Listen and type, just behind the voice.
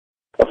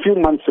few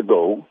months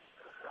ago,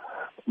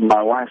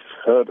 my wife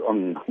heard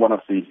on one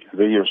of the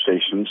radio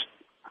stations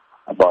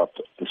about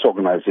this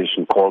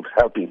organization called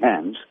Helping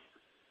Hands,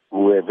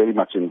 who are very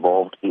much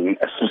involved in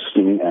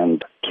assisting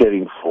and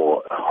caring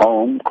for a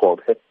home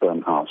called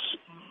Hepburn House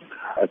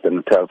at the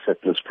Natal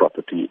Settlers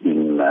property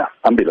in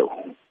Umbilo.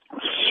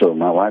 So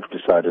my wife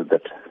decided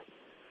that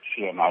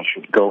she and I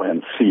should go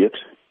and see it.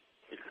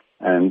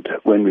 And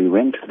when we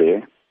went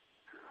there,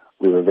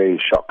 we were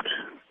very shocked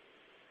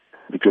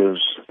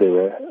because there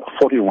were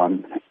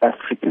 41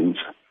 Africans,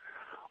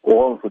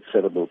 all with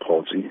cerebral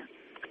palsy,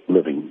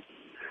 living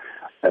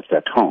at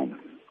that home,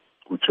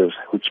 which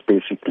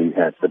basically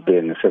had the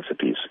bare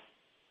necessities.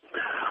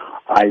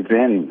 I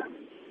then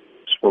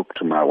spoke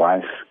to my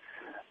wife,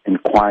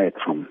 inquired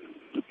from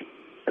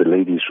the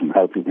ladies from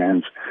Helping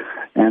Hands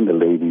and the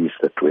ladies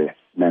that were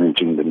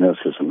managing the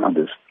nurses and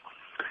others,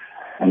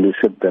 and they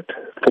said that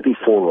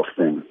 34 of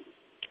them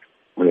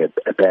were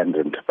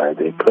abandoned by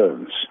their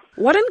parents.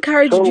 What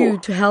encouraged you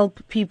to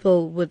help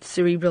people with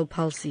cerebral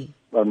palsy?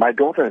 Well, my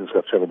daughter has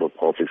got cerebral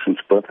palsy since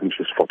birth, and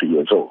she's 40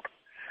 years old.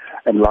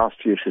 And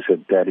last year she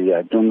said, "Daddy,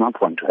 I do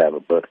not want to have a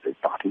birthday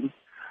party.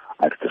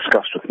 I've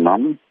discussed with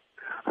Mom.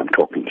 I'm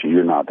talking to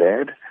you now,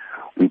 Dad.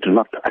 I do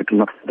not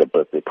want a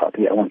birthday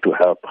party. I want to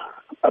help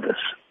others."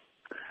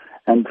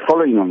 And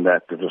following on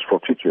that, it was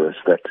fortuitous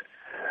that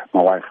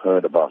my wife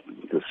heard about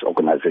this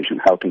organization,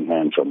 Helping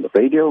Hands, on the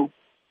radio.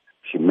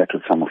 She met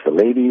with some of the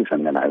ladies,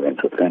 and then I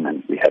went with them,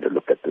 and we had a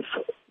look at this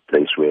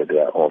place where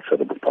there are all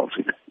cerebral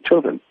palsy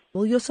children.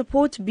 Will your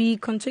support be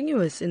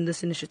continuous in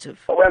this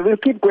initiative? Well, we'll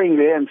keep going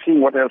there and seeing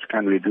what else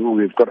can we do.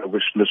 We've got a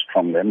wish list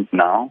from them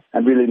now,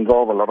 and we'll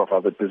involve a lot of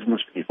other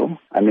business people.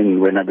 I mean,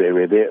 when we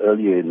were there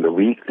earlier in the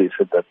week, they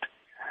said that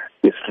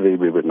yesterday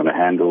we were going to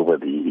hand over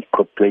the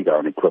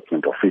playground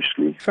equipment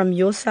officially. From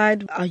your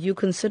side, are you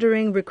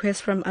considering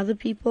requests from other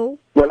people?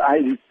 Well,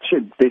 I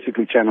should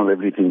basically channel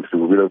everything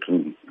through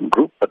Willowton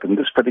Group, but in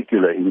this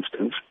particular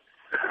instance,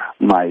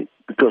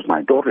 because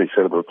my daughter is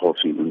cerebral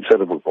palsy, and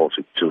cerebral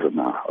palsy children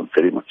are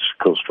very much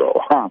close to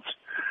our hearts,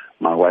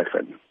 my wife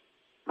and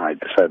I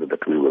decided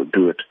that we will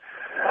do it